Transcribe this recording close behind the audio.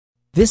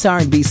This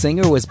R&B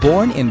singer was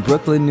born in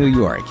Brooklyn, New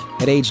York.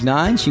 At age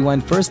 9, she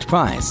won first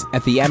prize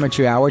at the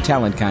Amateur Hour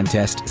Talent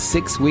Contest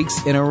 6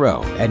 weeks in a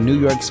row at New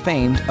York's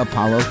famed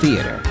Apollo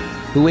Theater.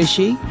 Who is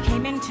she?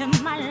 Came into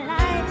my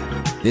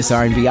life. This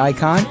R&B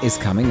icon is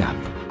coming up.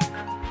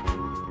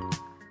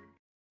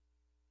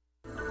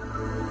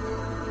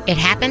 It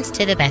happens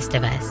to the best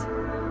of us.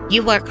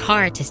 You work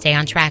hard to stay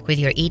on track with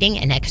your eating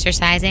and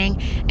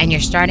exercising, and you're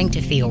starting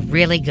to feel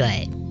really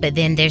good. But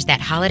then there's that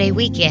holiday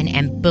weekend,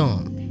 and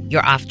boom,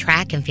 you're off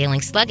track and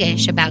feeling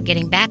sluggish about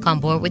getting back on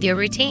board with your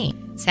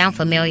routine. Sound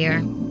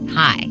familiar?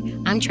 Hi,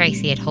 I'm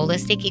Tracy at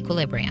Holistic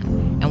Equilibrium,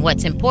 and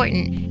what's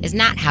important is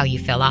not how you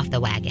fell off the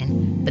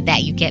wagon, but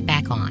that you get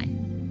back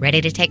on.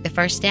 Ready to take the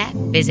first step?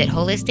 Visit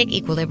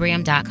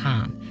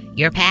holisticequilibrium.com.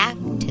 Your path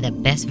to the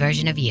best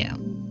version of you.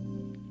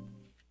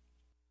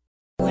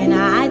 When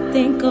I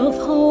think of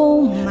home,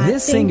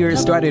 This singer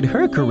started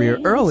her career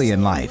early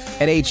in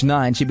life. At age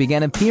 9, she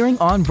began appearing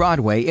on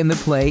Broadway in the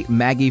play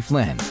Maggie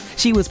Flynn.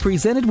 She was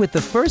presented with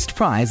the first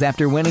prize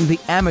after winning the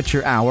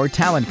Amateur Hour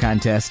Talent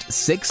Contest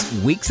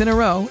 6 weeks in a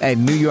row at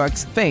New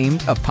York's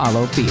famed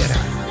Apollo Theater.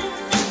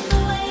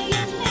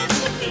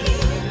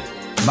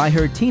 By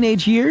her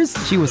teenage years,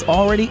 she was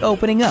already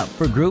opening up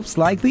for groups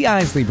like the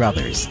Isley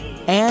Brothers.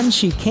 And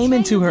she came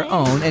into her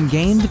own and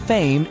gained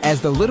fame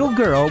as the little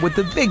girl with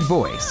the big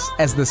voice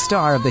as the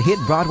star of the hit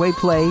Broadway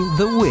play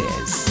The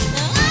Wiz.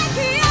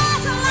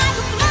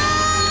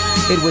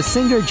 It was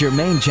singer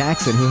Jermaine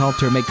Jackson who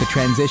helped her make the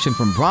transition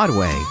from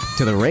Broadway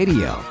to the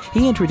radio.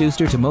 He introduced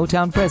her to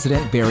Motown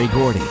president Berry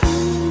Gordy.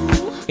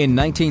 In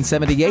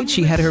 1978,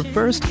 she had her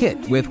first hit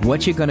with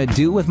What You Gonna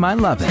Do With My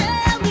Lovin',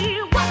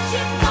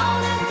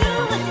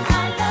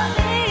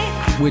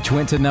 which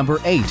went to number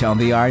 8 on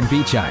the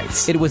R&B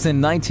charts. It was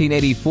in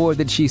 1984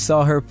 that she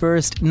saw her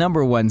first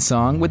number 1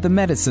 song with the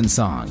Medicine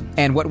Song.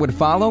 And what would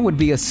follow would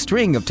be a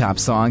string of top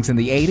songs in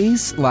the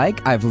 80s,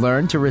 like I've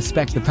Learned to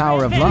Respect the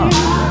Power of Love.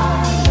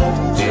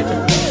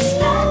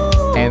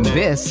 And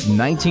this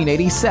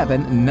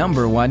 1987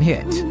 number 1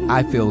 hit,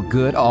 I Feel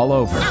Good All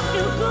Over.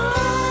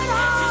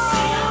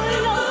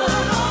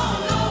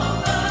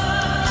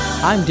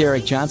 I'm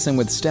Derek Johnson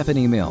with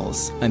Stephanie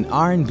Mills, an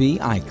R&B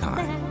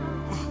icon.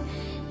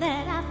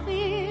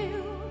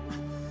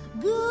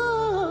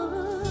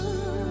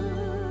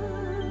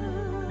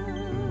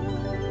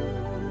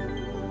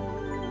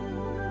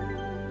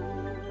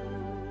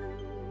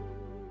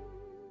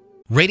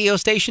 Radio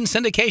station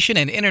syndication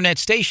and internet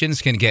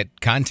stations can get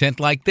content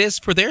like this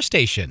for their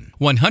station.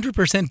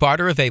 100%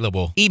 barter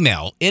available.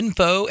 Email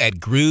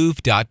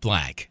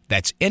info@groove.black.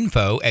 That's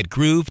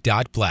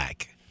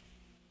info@groove.black.